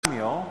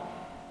Samuel,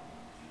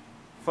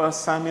 1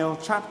 Samuel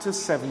chapter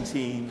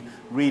 17,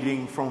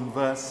 reading from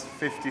verse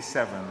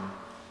 57.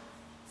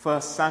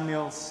 1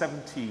 Samuel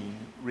 17,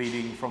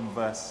 reading from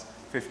verse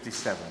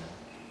 57.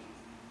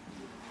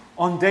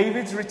 On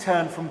David's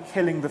return from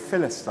killing the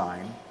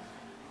Philistine,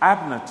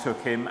 Abner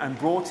took him and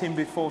brought him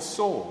before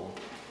Saul,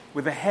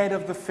 with the head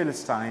of the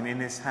Philistine in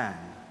his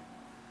hand.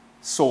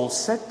 Saul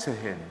said to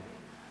him,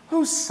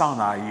 "Whose son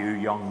are you,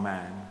 young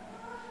man?"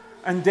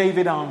 And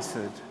David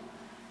answered,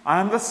 "I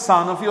am the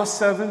son of your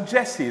servant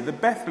Jesse, the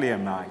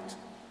Bethlehemite."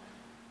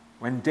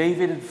 When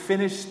David had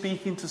finished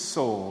speaking to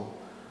Saul,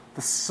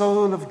 the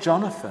soul of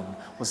Jonathan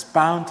was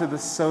bound to the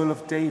soul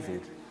of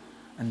David,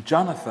 and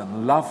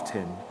Jonathan loved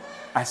him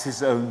as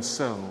his own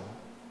soul.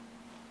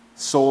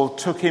 Saul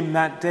took him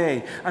that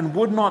day and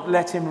would not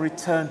let him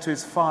return to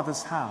his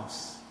father's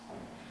house.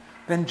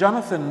 Then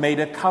Jonathan made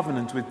a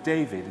covenant with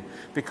David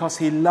because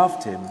he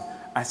loved him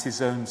as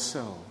his own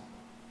soul.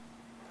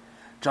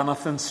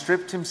 Jonathan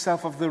stripped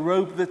himself of the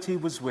robe that he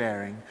was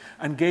wearing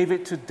and gave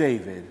it to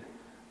David,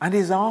 and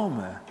his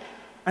armor,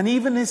 and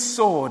even his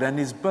sword and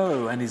his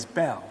bow and his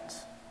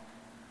belt.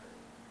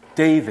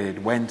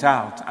 David went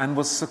out and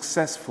was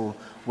successful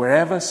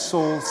wherever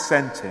Saul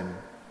sent him.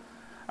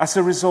 As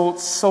a result,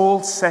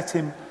 Saul set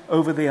him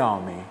over the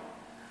army,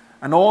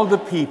 and all the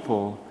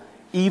people,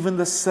 even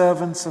the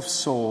servants of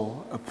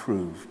Saul,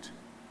 approved.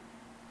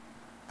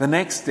 The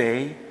next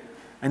day,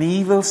 an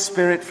evil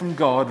spirit from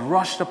God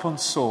rushed upon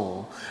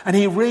Saul, and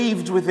he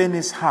raved within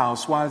his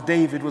house while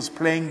David was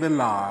playing the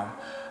lyre,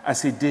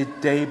 as he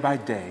did day by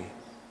day.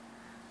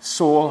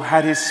 Saul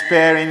had his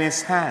spear in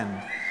his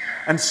hand,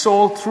 and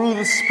Saul threw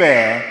the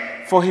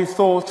spear, for he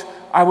thought,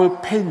 "I will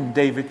pin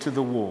David to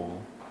the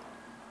wall."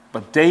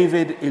 But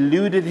David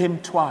eluded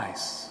him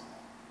twice.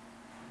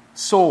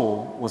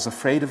 Saul was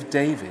afraid of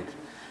David,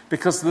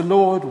 because the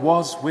Lord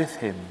was with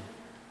him,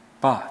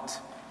 but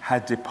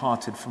had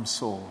departed from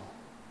Saul.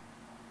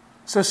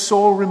 So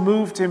Saul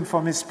removed him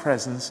from his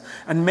presence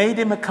and made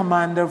him a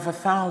commander of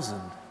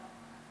 1,000.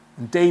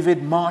 And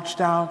David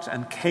marched out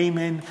and came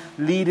in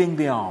leading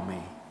the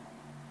army.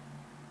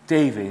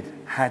 David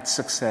had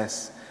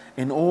success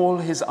in all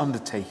his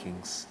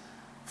undertakings,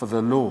 for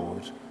the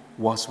Lord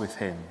was with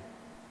him.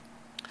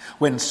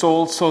 When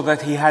Saul saw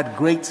that he had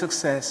great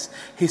success,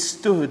 he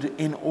stood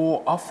in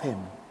awe of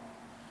him.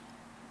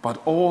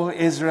 But all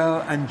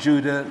Israel and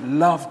Judah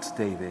loved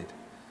David,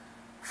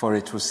 for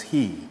it was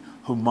he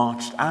who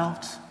marched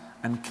out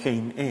and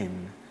came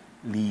in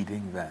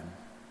leading them.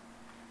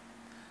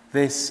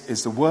 This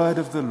is the word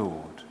of the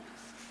Lord.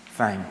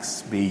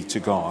 Thanks be to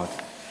God.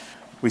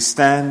 We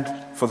stand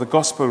for the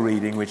gospel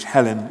reading which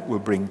Helen will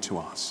bring to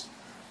us.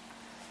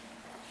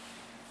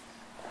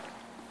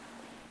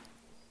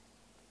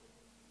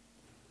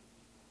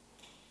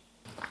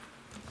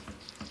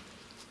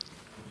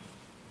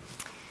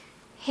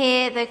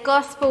 Hear the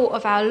gospel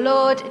of our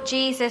Lord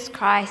Jesus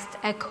Christ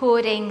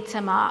according to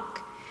Mark.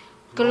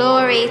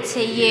 Glory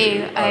to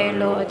you, O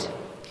Lord.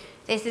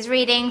 This is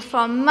reading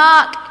from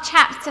Mark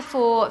chapter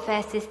 4,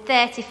 verses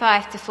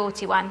 35 to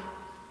 41.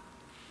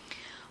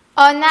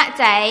 On that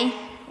day,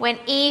 when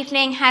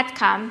evening had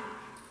come,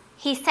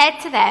 he said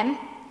to them,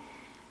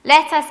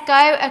 "Let us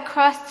go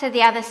across to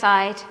the other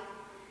side."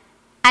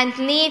 And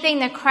leaving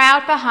the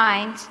crowd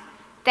behind,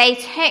 they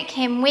took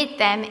him with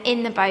them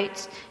in the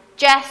boat,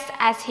 just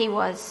as he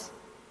was.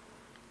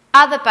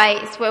 Other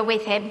boats were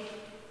with him.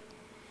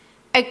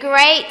 A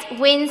great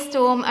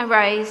windstorm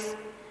arose,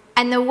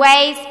 and the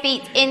waves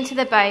beat into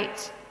the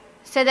boat,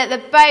 so that the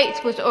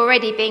boat was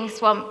already being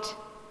swamped.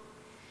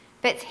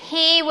 But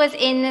he was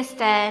in the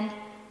stern,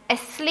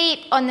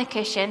 asleep on the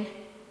cushion.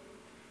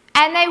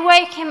 And they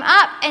woke him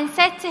up and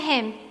said to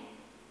him,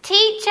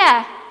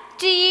 "Teacher,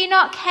 do you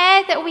not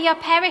care that we are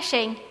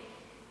perishing?"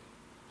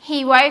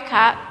 He woke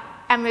up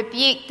and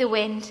rebuked the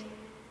wind,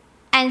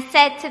 and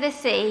said to the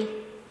sea,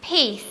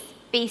 "Peace,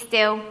 be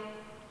still."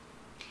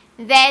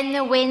 Then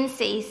the wind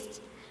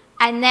ceased,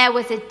 and there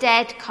was a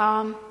dead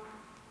calm.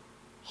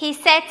 He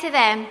said to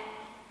them,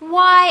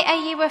 "Why are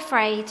you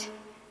afraid?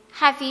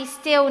 Have you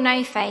still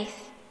no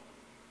faith?"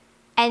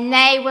 And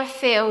they were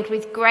filled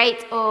with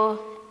great awe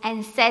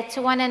and said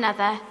to one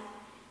another,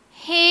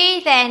 "Who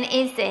then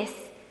is this,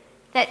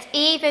 that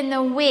even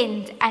the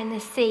wind and the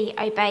sea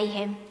obey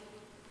him?"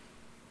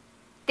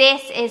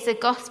 This is the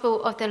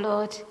gospel of the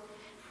Lord.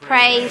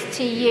 Praise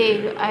to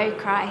you, O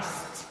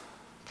Christ.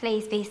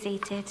 Please be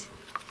seated.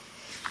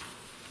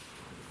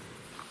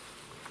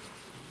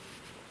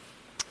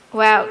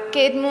 Well,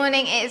 good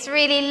morning. It's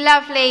really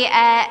lovely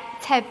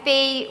to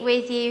be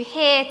with you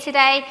here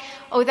today.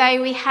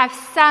 Although we have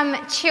some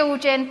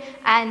children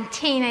and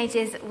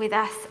teenagers with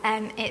us,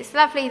 it's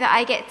lovely that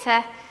I get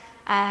to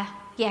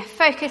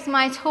focus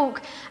my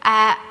talk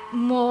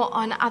more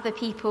on other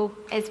people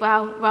as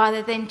well,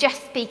 rather than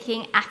just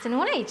speaking at an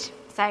all age.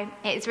 So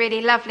it's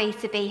really lovely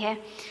to be here.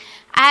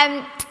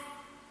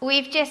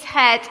 We've just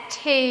heard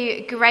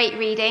two great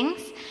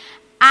readings.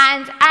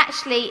 And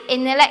actually,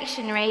 in the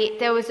lectionary,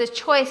 there was a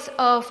choice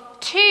of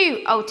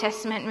two Old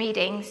Testament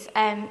readings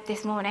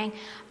this morning.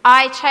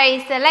 I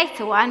chose the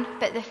later one,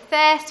 but the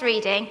first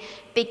reading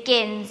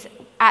begins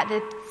at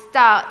the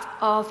start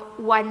of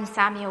 1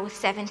 Samuel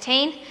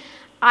 17.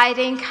 I'd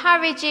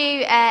encourage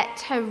you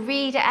to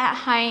read it at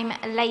home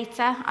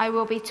later. I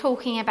will be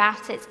talking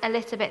about it a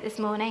little bit this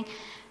morning,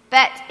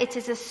 but it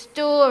is a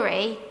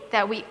story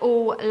that we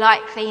all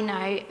likely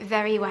know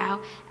very well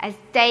as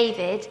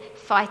David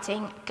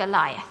fighting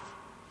Goliath.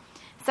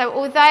 So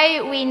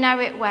although we know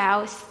it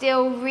well,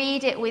 still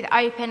read it with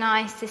open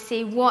eyes to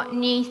see what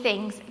new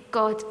things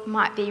God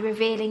might be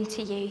revealing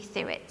to you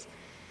through it.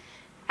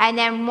 And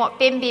then what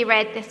Bimby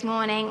read this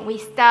morning, we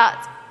start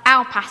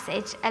our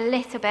passage a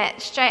little bit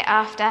straight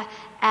after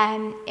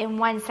in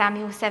 1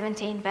 Samuel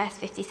 17 verse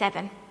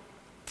 57.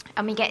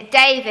 And we get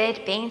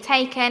David being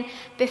taken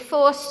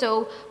before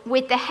Saul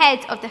with the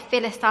head of the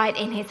Philistine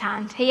in his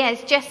hand. He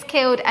has just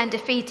killed and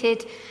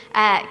defeated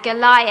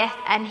Goliath,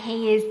 and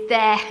he is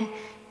there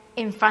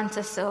in front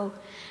of Saul.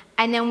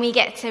 And then we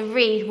get to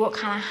read what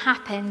kind of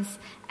happens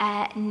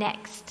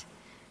next.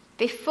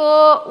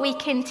 Before we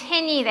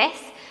continue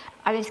this,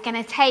 I'm just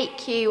going to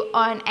take you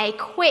on a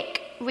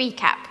quick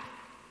recap.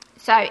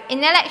 So in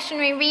the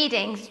lectionary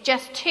readings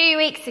just 2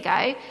 weeks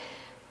ago,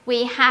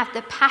 we have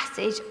the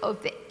passage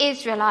of the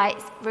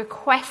Israelites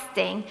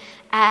requesting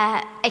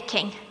a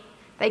king.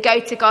 They go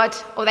to God,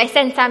 or they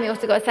send Samuel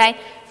to God, saying,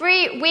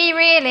 we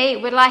really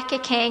would like a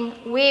king.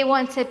 We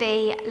want to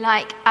be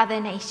like other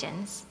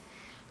nations.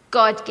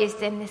 God gives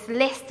them this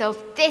list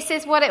of, this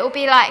is what it will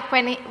be like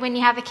when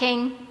you have a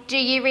king. Do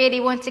you really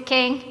want a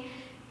king?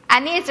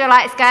 And the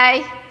Israelites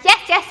go,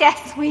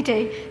 yes, we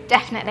do,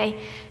 definitely.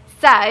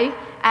 So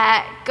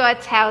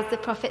God tells the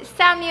prophet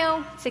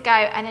Samuel to go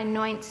and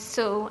anoint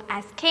Saul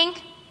as king.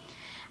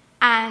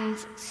 And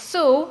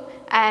Saul,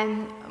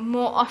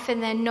 more often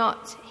than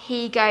not,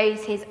 he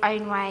goes his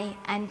own way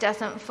and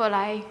doesn't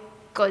follow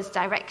God's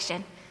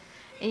direction.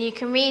 And you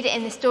can read it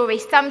in the story.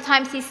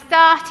 Sometimes he's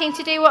starting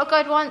to do what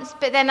God wants,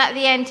 but then at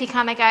the end he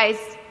kind of goes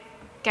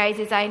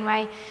his own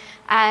way,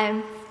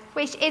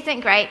 which isn't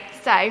great.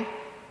 So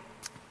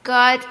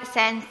God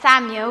sends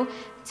Samuel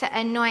to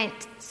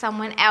anoint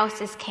someone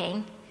else as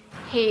king,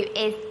 who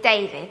is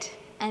David.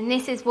 And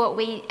this is what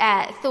we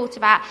thought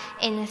about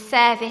in the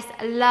service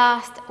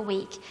last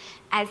week,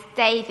 as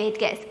David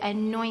gets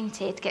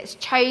anointed, gets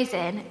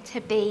chosen to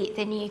be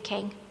the new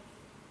king.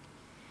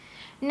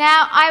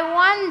 Now, I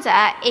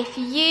wonder if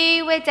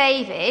you were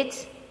David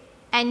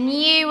and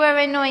you were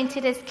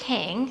anointed as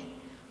king,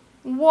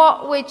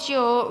 what would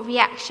your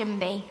reaction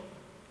be?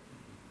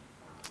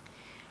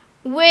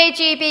 Would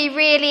you be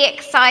really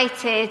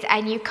excited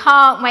and you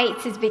can't wait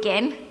to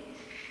begin?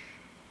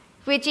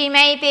 Would you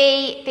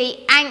maybe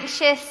be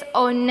anxious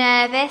or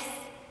nervous,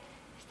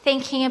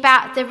 thinking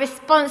about the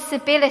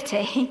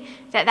responsibility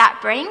that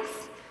brings,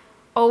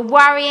 or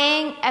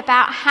worrying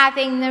about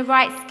having the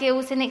right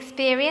skills and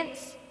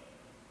experience?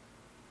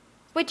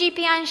 Would you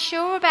be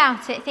unsure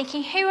about it,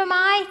 thinking, who am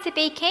I to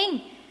be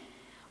king?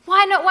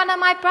 Why not one of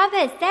my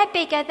brothers? They're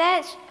bigger,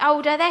 they're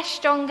older, they're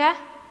stronger.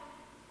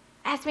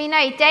 As we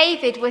know,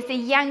 David was the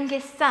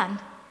youngest son.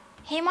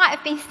 He might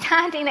have been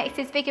standing next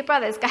to his bigger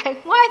brothers going,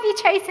 why have you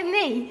chosen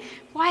me?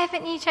 Why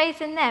haven't you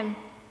chosen them?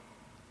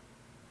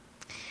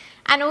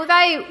 And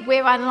although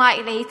we're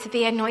unlikely to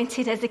be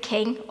anointed as a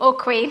king or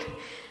queen,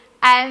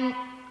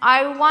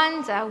 I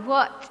wonder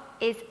what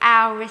is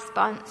our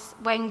response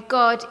when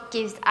God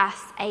gives us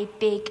a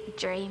big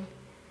dream,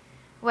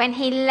 when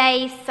he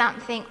lays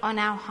something on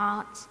our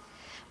heart,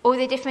 all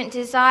the different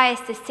desires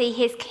to see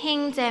his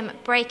kingdom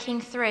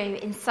breaking through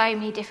in so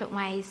many different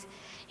ways.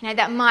 You know,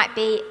 that might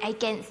be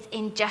against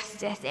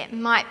injustice. It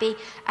might be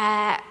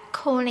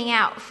calling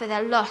out for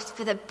the lost,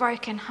 for the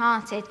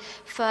brokenhearted,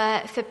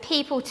 for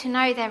people to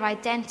know their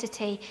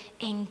identity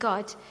in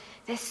God.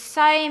 There's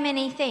so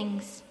many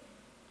things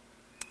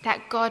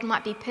that God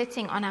might be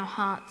putting on our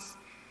hearts.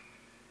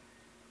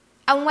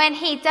 And when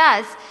he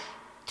does,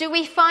 do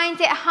we find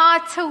it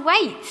hard to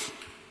wait?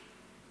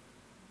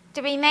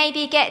 Do we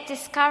maybe get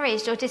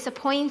discouraged or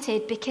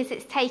disappointed because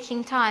it's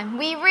taking time?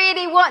 We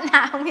really want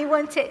that and we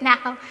want it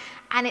now.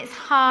 And it's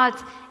hard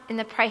in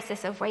the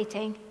process of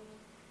waiting.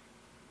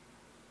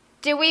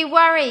 Do we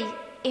worry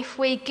if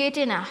we're good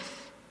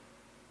enough,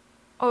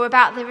 or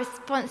about the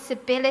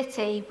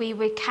responsibility we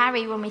would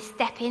carry when we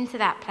step into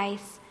that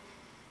place?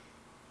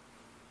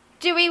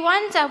 Do we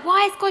wonder,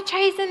 why has God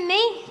chosen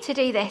me to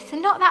do this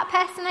and not that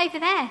person over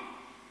there?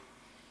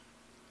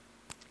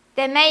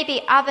 There may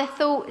be other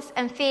thoughts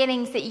and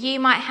feelings that you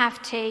might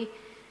have too.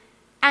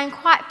 And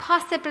quite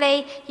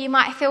possibly you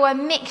might feel a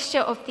mixture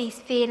of these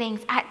feelings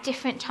at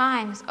different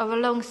times or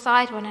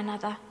alongside one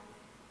another.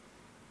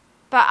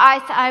 But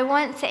I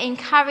want to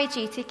encourage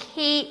you to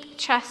keep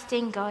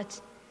trusting God,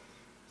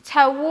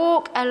 to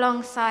walk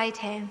alongside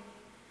him,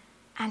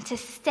 and to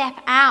step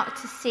out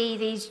to see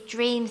these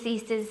dreams,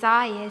 these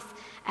desires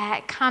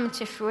come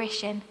to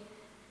fruition.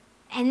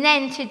 And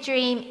then to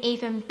dream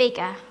even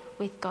bigger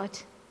with God.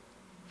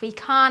 We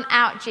can't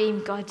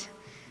outdream God.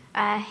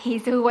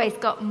 He's always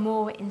got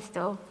more in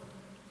store.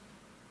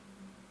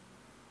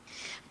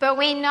 But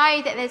we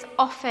know that there's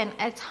often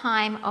a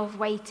time of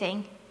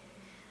waiting.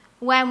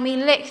 When we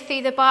look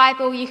through the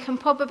Bible, you can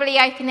probably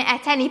open it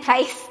at any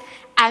place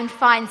and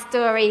find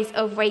stories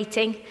of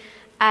waiting.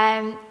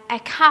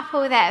 A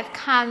couple that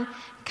have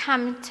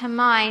come to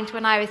mind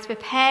when I was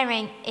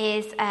preparing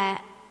is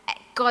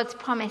God's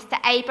promise to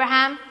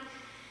Abraham.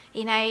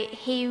 You know,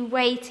 he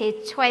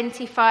waited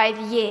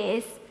 25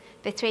 years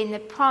between the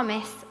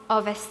promise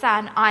of a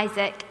son,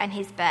 Isaac, and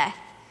his birth.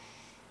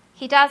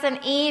 He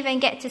doesn't even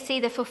get to see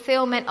the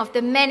fulfillment of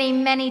the many,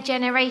 many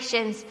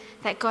generations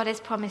that God has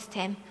promised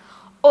him,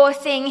 or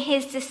seeing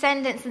his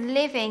descendants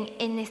living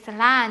in this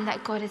land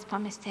that God has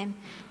promised him.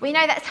 We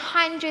know that's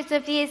hundreds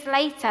of years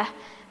later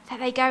that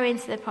they go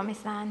into the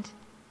promised land.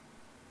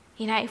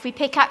 You know, if we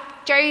pick up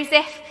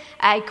Joseph,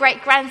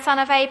 great-grandson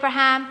of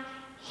Abraham,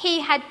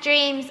 he had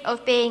dreams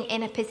of being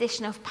in a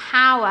position of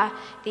power,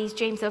 these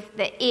dreams of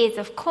the ears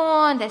of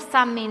corn, the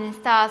sun, moon and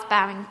stars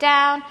bowing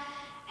down.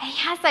 And he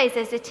has those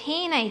as a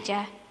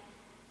teenager.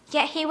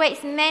 Yet he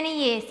waits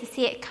many years to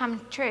see it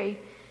come true.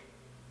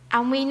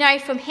 And we know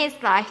from his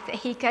life that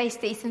he goes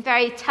through some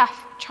very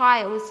tough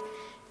trials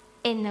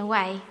in the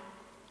way.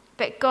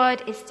 But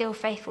God is still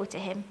faithful to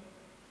him.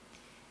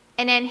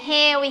 And then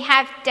here we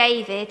have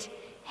David.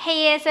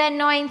 He is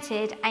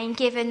anointed and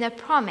given the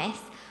promise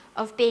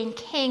of being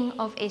king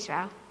of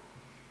Israel.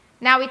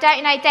 Now, we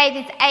don't know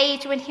David's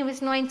age when he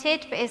was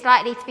anointed, but it's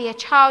likely to be a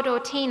child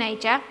or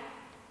teenager.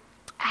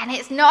 And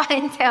it's not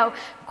until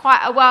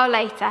quite a while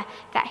later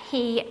that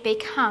he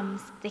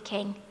becomes the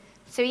king.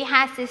 So he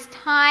has this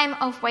time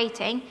of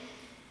waiting,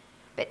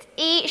 but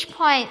each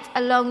point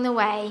along the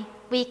way,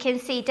 we can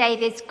see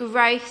David's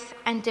growth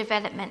and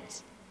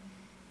development.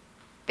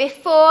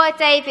 Before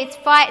David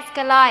fights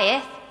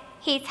Goliath,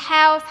 he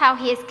tells how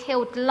he has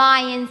killed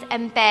lions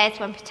and bears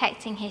when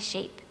protecting his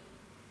sheep.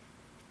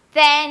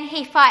 Then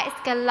he fights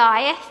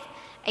Goliath,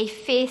 a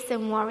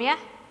fearsome warrior.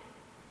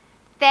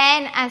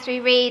 Then, as we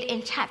read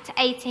in chapter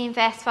 18,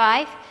 verse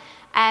 5,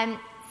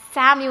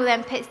 Samuel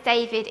then puts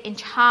David in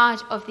charge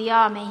of the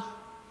army.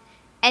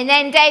 And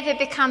then David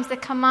becomes the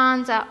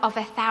commander of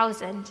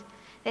 1,000.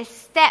 The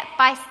step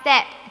by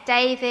step,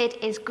 David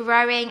is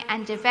growing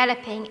and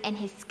developing in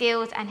his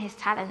skills and his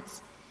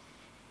talents.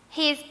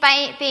 He is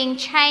being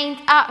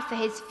trained up for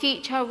his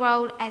future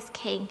role as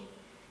king.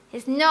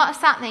 It's not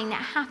something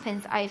that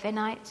happens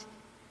overnight.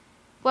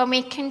 When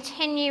we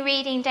continue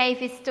reading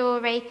David's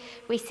story,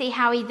 we see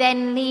how he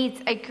then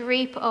leads a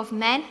group of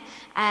men,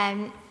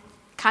 kind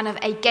of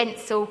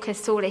against Saul, because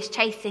Saul is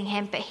chasing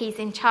him, but he's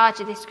in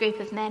charge of this group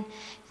of men.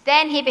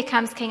 Then he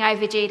becomes king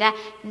over Judah.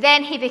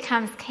 Then he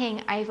becomes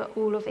king over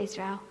all of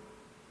Israel.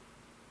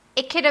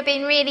 It could have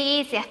been really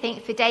easy, I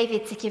think, for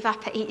David to give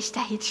up at each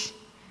stage,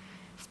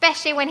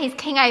 especially when he's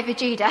king over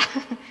Judah.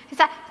 It's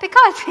like,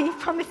 because he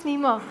promised me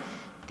more.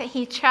 But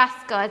he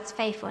trusts God's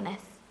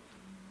faithfulness.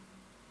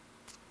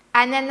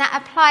 And then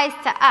that applies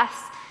to us.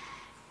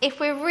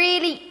 If we're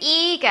really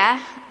eager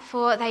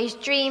for those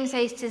dreams,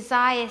 those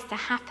desires to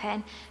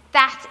happen,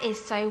 that is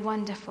so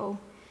wonderful.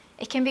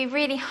 It can be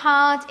really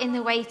hard in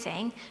the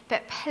waiting,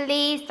 but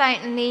please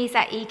don't lose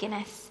that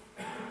eagerness.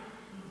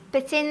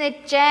 But in the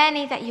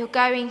journey that you're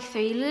going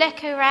through,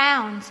 look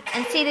around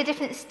and see the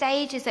different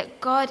stages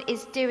that God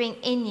is doing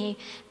in you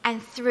and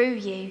through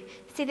you.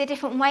 See the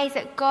different ways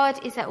that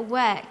God is at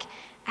work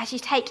as you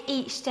take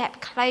each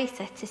step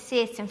closer to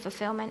see it in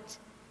fulfillment.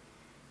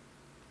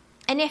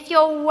 And if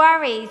you're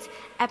worried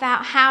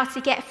about how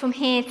to get from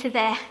here to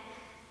there,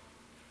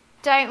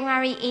 don't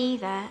worry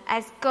either,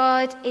 as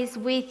God is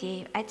with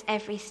you at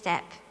every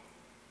step.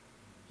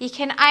 You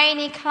can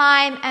only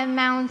climb a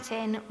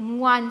mountain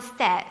one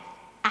step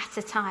at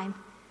a time.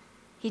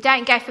 You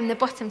don't go from the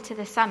bottom to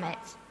the summit.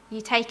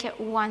 You take it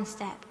one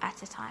step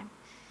at a time.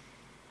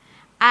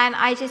 And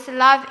I just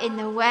love in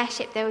the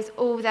worship there was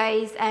all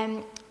those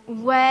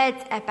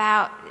words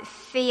about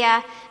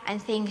fear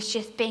and things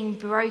just being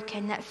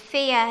broken, that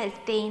fear has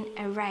been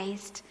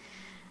erased.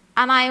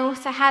 And I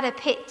also had a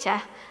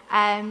picture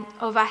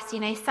of us,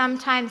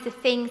 sometimes the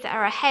things that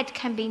are ahead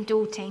can be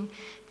daunting,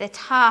 the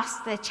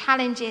tasks, the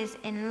challenges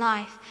in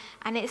life,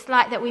 and it's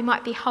like that we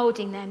might be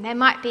holding them. There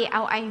might be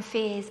our own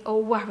fears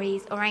or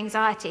worries or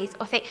anxieties,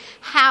 or think,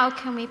 how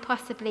can we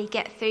possibly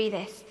get through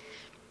this?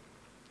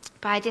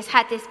 But I just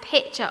had this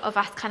picture of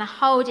us kind of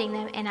holding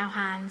them in our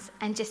hands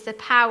and just the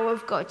power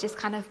of God just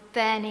kind of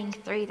burning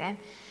through them.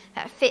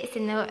 That fits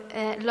in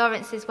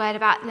Lawrence's word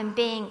about them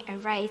being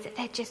erased, that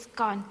they're just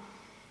gone,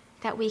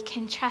 that we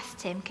can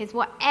trust him. Because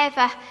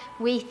whatever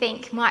we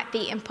think might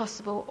be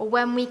impossible or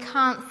when we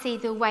can't see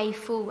the way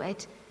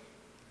forward,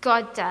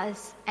 God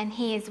does, and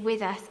he is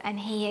with us, and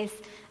he is,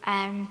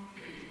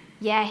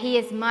 he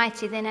is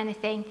mightier than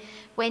anything.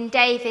 When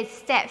David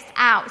steps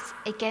out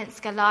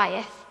against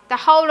Goliath, the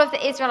whole of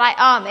the Israelite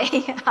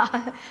army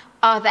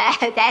are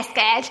there. They're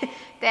scared.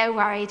 They're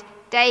worried.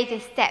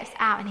 David steps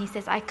out and he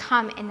says, I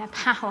come in the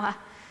power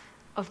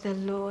of the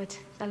Lord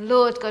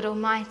God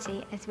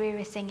Almighty, as we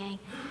were singing.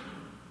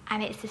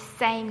 And it's the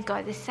same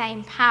God, the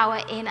same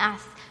power in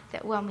us,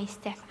 that when we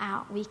step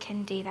out, we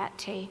can do that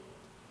too.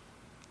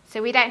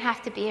 So we don't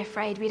have to be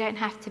afraid. We don't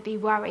have to be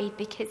worried,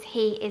 because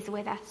he is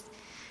with us.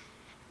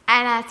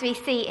 And as we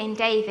see in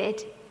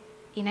David,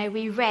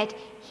 we read,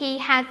 he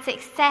had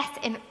success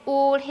in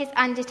all his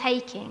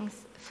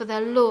undertakings, for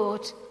the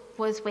Lord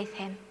was with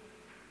him.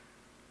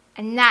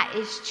 And that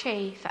is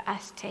true for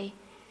us too.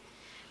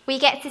 We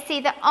get to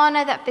see the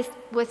honour that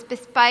was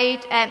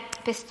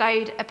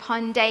bestowed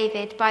upon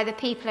David by the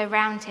people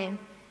around him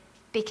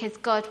because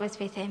God was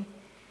with him.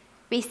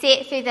 We see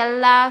it through the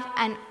love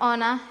and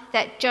honour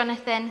that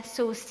Jonathan,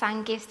 Saul's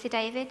son, gives to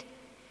David.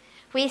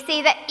 We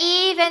see that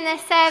even the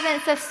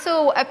servants of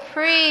Saul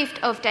approved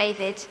of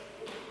David.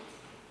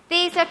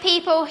 These are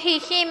people who,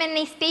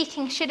 humanly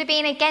speaking, should have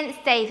been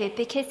against David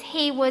because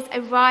he was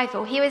a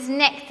rival. He was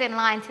next in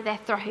line to their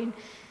throne.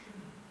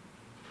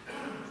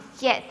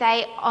 Yet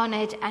they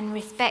honoured and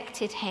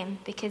respected him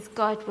because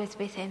God was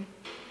with him.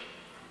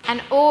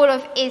 And all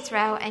of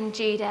Israel and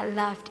Judah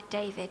loved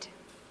David.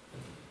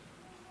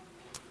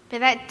 But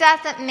that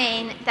doesn't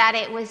mean that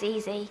it was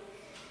easy.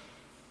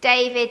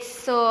 David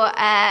saw,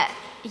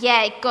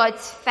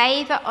 God's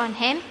favour on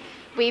him.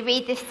 We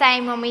read the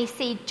same when we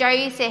see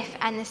Joseph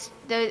and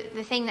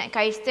the thing that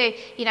goes through.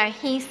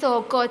 He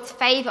saw God's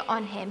favour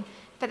on him.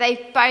 But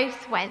they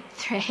both went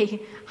through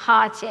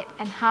hardship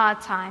and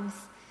hard times.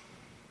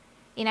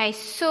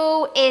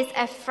 Saul is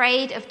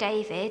afraid of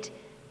David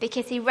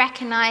because he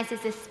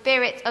recognises the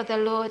Spirit of the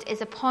Lord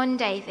is upon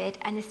David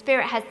and the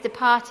Spirit has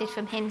departed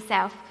from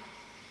himself.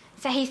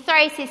 So he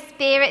throws his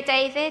spear at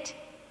David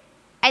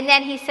and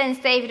then he sends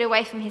David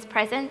away from his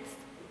presence.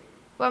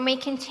 When we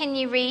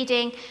continue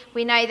reading,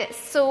 we know that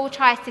Saul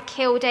tries to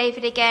kill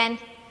David again.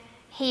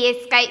 He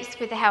escapes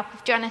with the help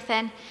of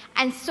Jonathan.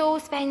 And Saul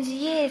spends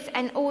years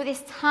and all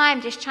this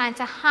time just trying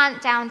to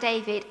hunt down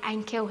David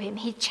and kill him.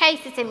 He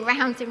chases him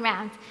round and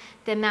round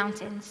the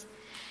mountains.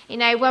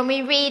 When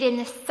we read in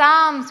the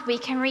Psalms, we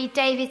can read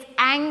David's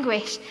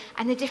anguish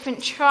and the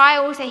different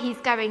trials that he's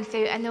going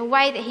through and the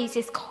way that he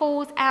just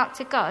calls out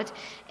to God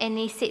in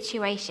these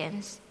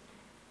situations.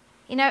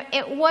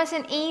 It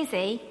wasn't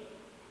easy,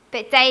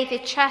 but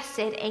David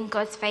trusted in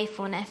God's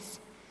faithfulness.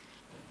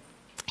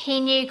 He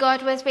knew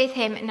God was with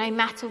him no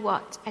matter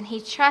what, and he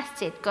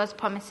trusted God's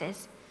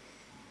promises.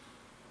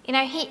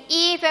 He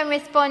even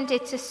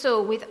responded to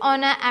Saul with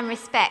honour and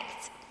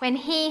respect when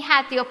he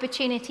had the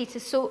opportunity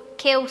to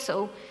kill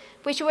Saul,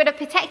 which would have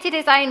protected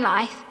his own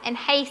life and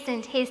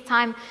hastened his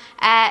time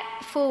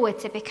forward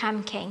to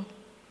become king.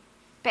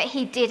 But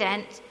he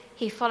didn't.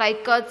 He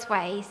followed God's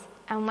ways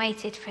and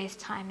waited for his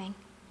timing.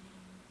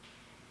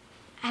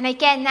 And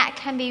again, that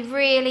can be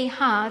really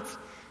hard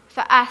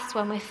for us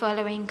when we're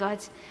following God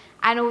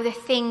and all the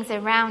things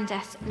around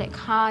us look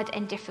hard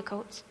and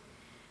difficult.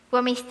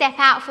 When we step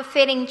out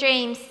fulfilling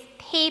dreams,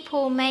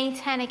 people may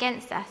turn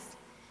against us.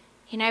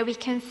 We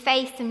can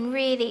face some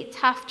really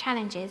tough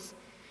challenges,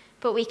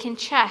 but we can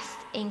trust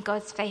in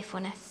God's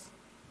faithfulness.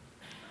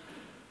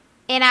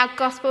 In our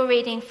gospel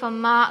reading from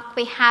Mark,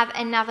 we have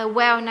another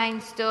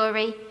well-known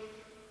story.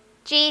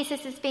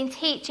 Jesus has been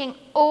teaching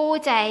all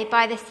day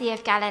by the Sea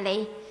of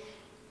Galilee.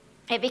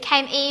 It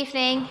became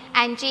evening,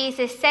 and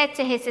Jesus said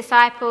to his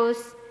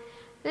disciples,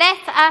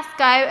 "Let us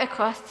go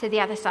across to the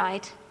other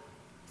side."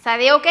 So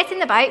they all get in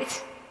the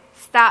boat,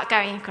 start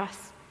going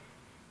across.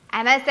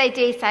 And as they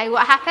do so,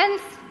 what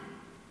happens?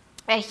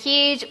 A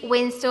huge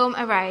windstorm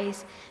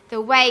arose.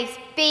 The waves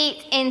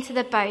beat into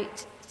the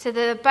boat, so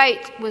that the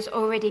boat was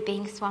already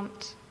being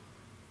swamped.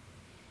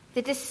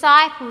 The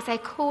disciples, they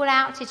call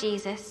out to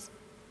Jesus.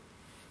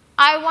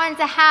 I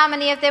wonder how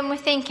many of them were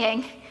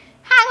thinking,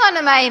 hang on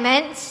a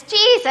moment,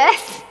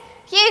 Jesus,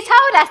 you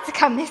told us to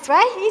come this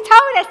way. You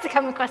told us to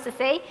come across the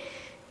sea.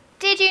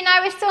 Did you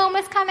know a storm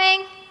was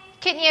coming?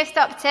 Couldn't you have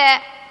stopped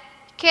it?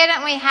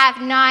 Couldn't we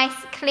have nice,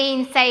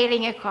 clean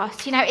sailing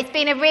across? It's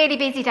been a really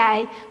busy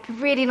day. It'd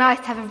be really nice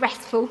to have a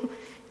restful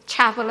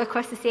travel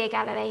across the Sea of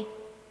Galilee.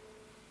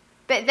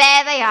 But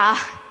there they are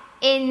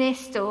in this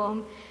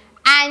storm,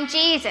 and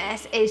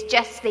Jesus is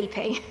just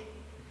sleeping.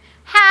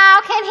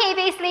 How can he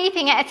be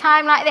sleeping at a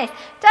time like this?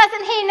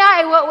 Doesn't he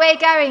know what we're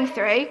going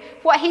through,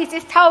 what he's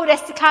just told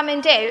us to come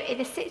and do in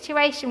the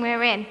situation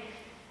we're in?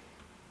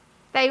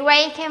 They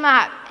wake him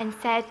up and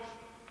said,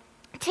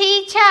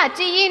 "Teacher,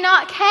 do you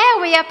not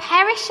care? We are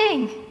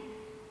perishing."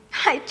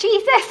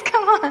 Jesus,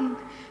 come on,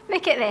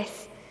 look at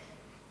this.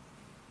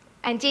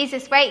 And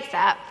Jesus wakes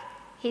up,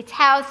 he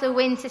tells the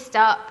wind to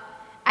stop,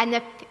 and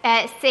the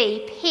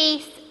sea,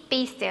 "Peace,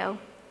 be still,"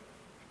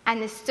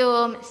 and the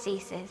storm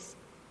ceases.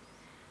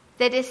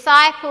 The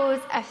disciples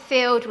are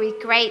filled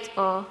with great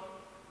awe.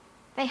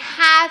 They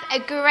have a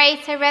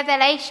greater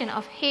revelation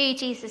of who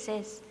Jesus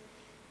is.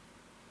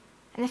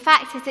 And the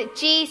fact is that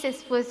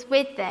Jesus was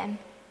with them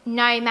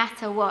no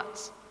matter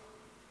what.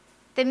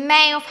 They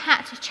may have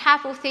had to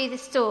travel through the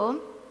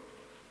storm,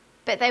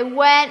 but they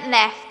weren't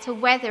left to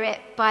weather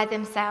it by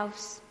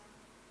themselves.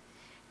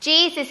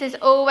 Jesus is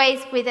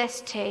always with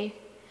us too,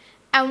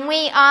 and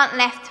we aren't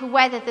left to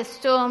weather the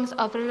storms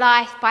of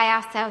life by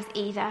ourselves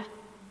either.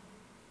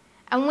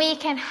 And we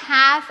can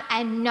have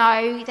and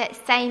know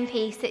that same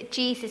peace that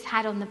Jesus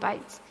had on the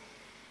boat.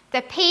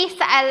 The peace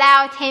that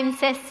allowed him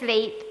to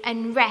sleep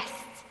and rest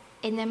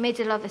in the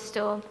middle of a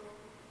storm.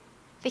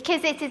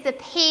 because it is a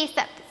peace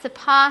that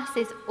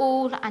surpasses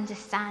all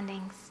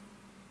understandings.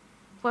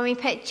 When we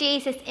put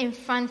Jesus in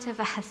front of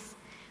us,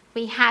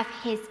 we have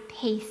his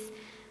peace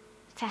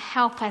to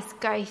help us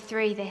go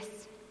through this.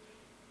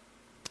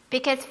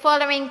 Because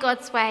following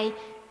God's way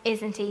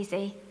isn't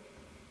easy.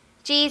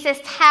 Jesus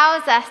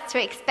tells us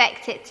to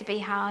expect it to be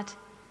hard,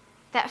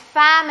 that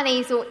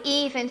families will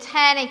even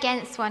turn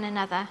against one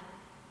another.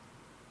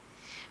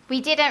 We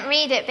didn't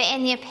read it, but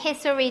in the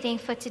epistle reading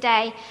for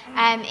today,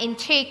 in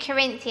 2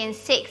 Corinthians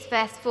 6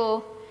 verse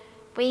 4,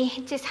 we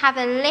just have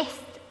a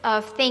list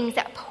of things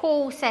that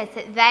Paul says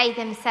that they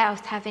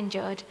themselves have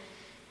endured.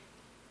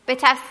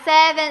 But as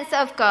servants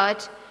of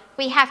God,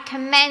 we have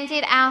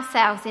commended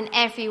ourselves in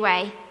every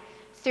way,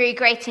 through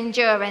great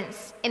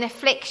endurance, in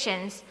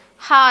afflictions,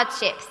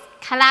 hardships,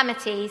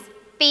 calamities,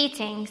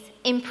 beatings,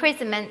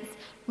 imprisonments,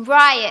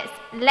 riots,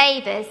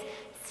 labours,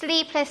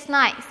 sleepless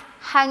nights,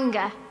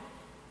 hunger.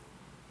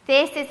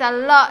 This is a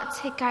lot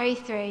to go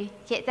through,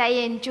 yet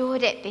they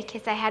endured it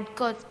because they had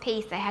God's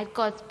peace, they had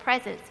God's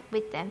presence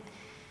with them.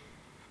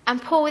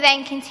 And Paul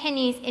then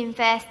continues in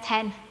verse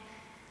 10.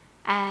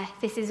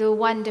 This is a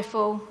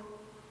wonderful,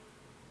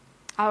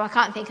 I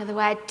can't think of the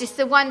word, just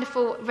a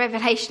wonderful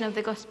revelation of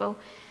the gospel.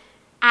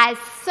 As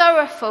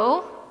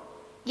sorrowful,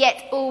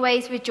 yet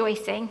always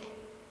rejoicing.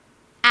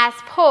 As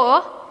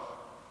poor,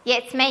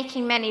 yet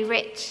making many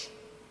rich.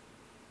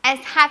 As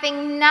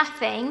having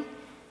nothing,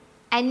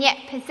 and yet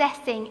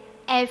possessing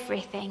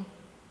everything.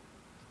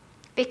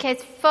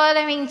 Because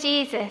following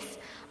Jesus,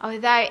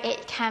 although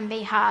it can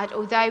be hard,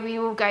 although we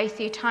all go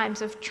through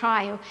times of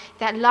trial,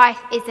 that life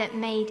isn't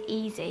made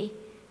easy,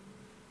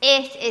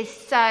 it is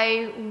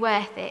so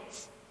worth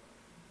it.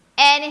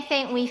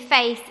 Anything we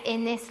face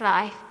in this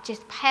life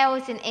just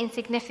pales in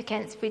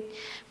insignificance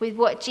with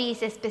what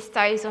Jesus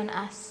bestows on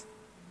us.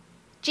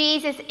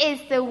 Jesus is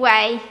the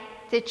way,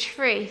 the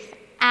truth,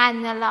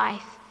 and the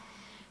life.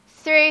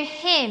 Through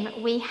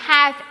him we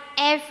have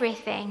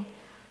everything.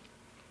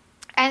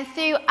 And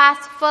through us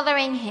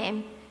following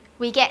him,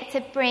 we get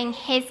to bring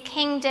his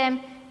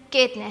kingdom,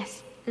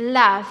 goodness,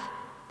 love,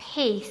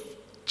 peace,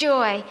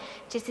 joy,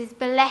 just his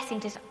blessing,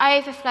 just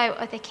overflow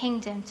of the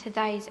kingdom to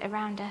those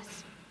around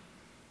us.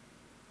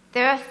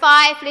 There are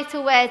 5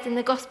 little words in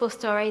the gospel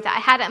story that I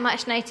hadn't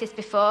much noticed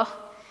before.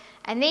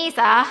 And these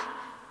are,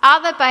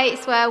 other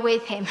boats were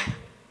with him.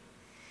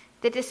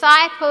 The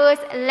disciples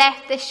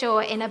left the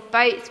shore in a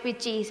boat with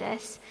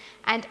Jesus,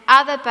 and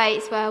other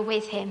boats were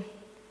with him.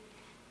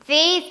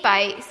 These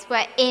boats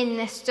were in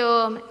the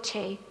storm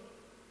too.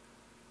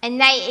 And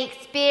they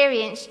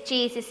experienced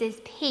Jesus'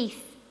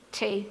 peace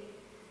too.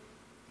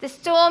 The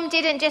storm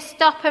didn't just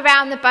stop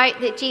around the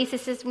boat that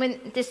Jesus'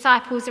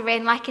 disciples are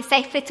in like a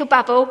safe little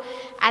bubble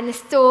and the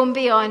storm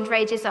beyond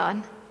rages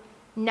on.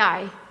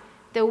 No,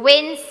 the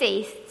wind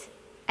ceased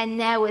and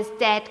there was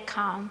dead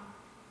calm.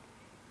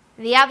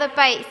 The other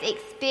boats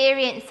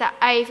experienced the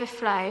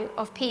overflow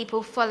of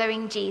people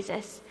following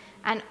Jesus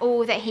and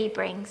all that he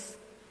brings.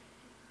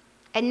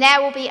 And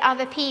there will be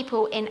other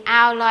people in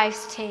our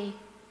lives too,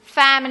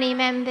 family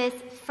members,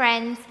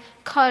 friends,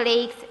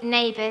 colleagues,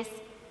 neighbours,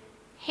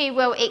 who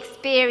will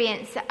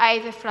experience the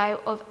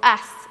overflow of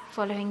us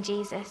following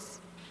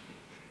Jesus.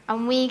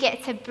 And we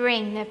get to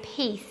bring the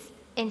peace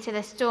into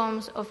the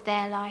storms of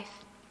their life.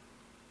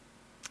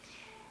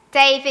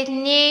 David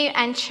knew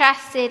and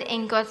trusted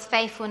in God's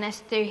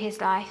faithfulness through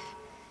his life.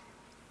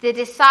 The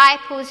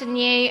disciples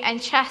knew and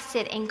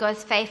trusted in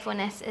God's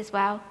faithfulness as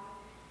well.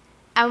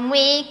 And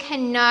we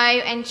can know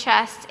and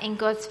trust in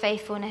God's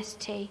faithfulness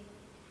too.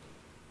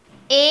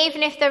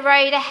 Even if the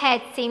road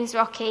ahead seems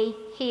rocky,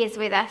 he is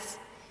with us.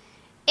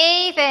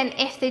 Even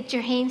if the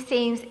dream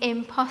seems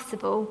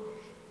impossible,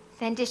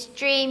 then just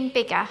dream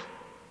bigger.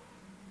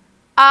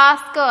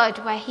 Ask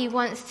God where he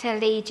wants to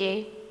lead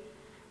you.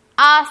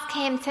 Ask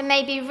him to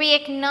maybe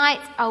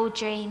reignite old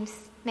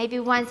dreams, maybe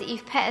ones that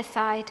you've put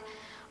aside,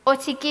 or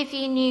to give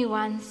you new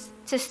ones,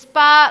 to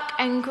spark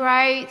and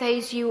grow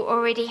those you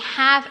already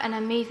have and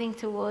are moving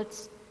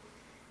towards.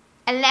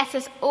 And let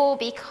us all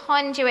be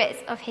conduits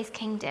of his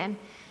kingdom,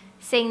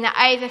 seeing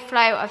the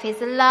overflow of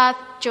his love,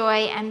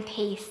 joy and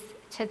peace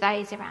to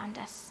those around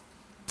us.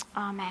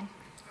 Amen.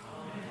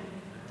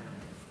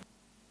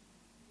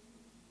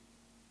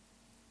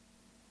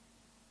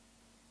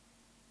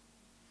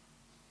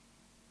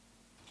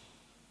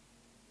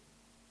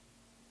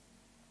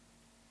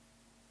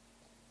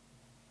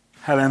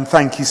 Helen,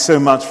 thank you so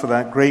much for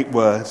that great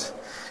word.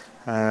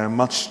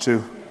 Much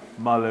to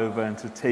mull over and to take